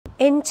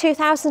In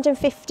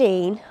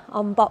 2015,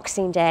 on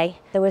Boxing Day,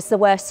 there was the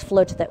worst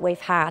flood that we've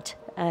had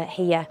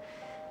here.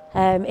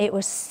 It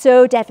was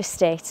so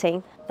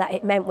devastating that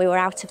it meant we were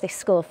out of this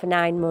school for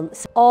 9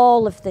 months.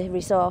 All of the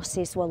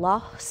resources were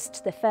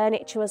lost, the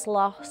furniture was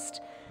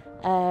lost,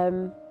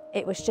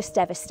 it was just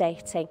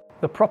devastating.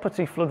 The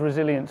property flood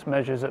resilience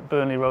measures at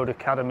Burnley Road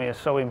Academy are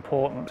so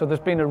important. So there's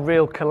been a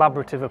real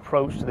collaborative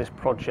approach to this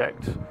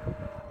project.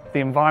 The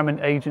Environment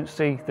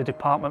Agency, the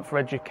Department for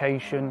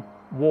Education,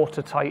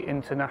 Watertight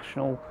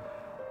International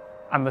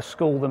and the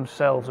school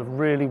themselves have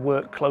really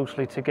worked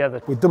closely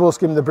together. We double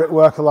skimmed the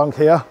brickwork along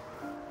here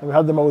and we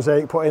had the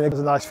mosaic put in as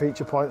a nice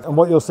feature point. And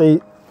what you'll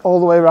see all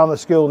the way around the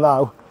school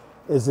now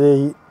is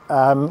the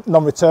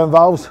non-return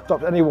valves.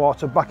 Stops any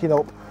water backing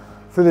up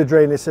through the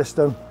drainage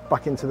system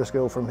back into the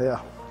school from here.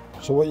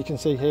 So what you can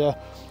see here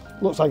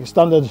looks like a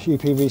standard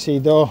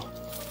UPVC door.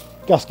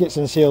 Gaskets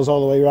and seals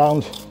all the way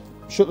around.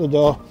 Shut the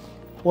door.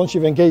 Once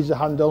you've engaged the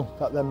handle,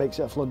 that then makes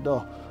it a flood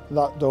door.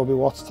 That door will be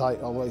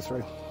watertight all the way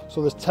through. So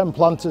there's 10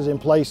 planters in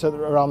place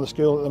around the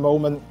school at the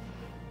moment.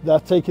 They're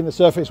taking the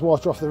surface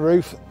water off the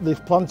roof. These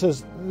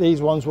planters,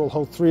 these ones will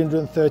hold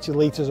 330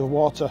 litres of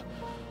water.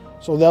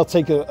 So they'll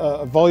take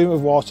a volume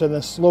of water and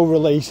then slow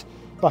release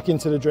back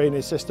into the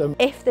drainage system.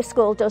 If the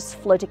school does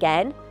flood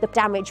again, the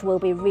damage will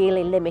be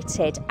really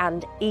limited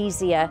and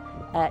easier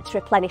to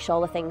replenish all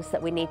the things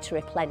that we need to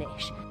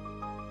replenish.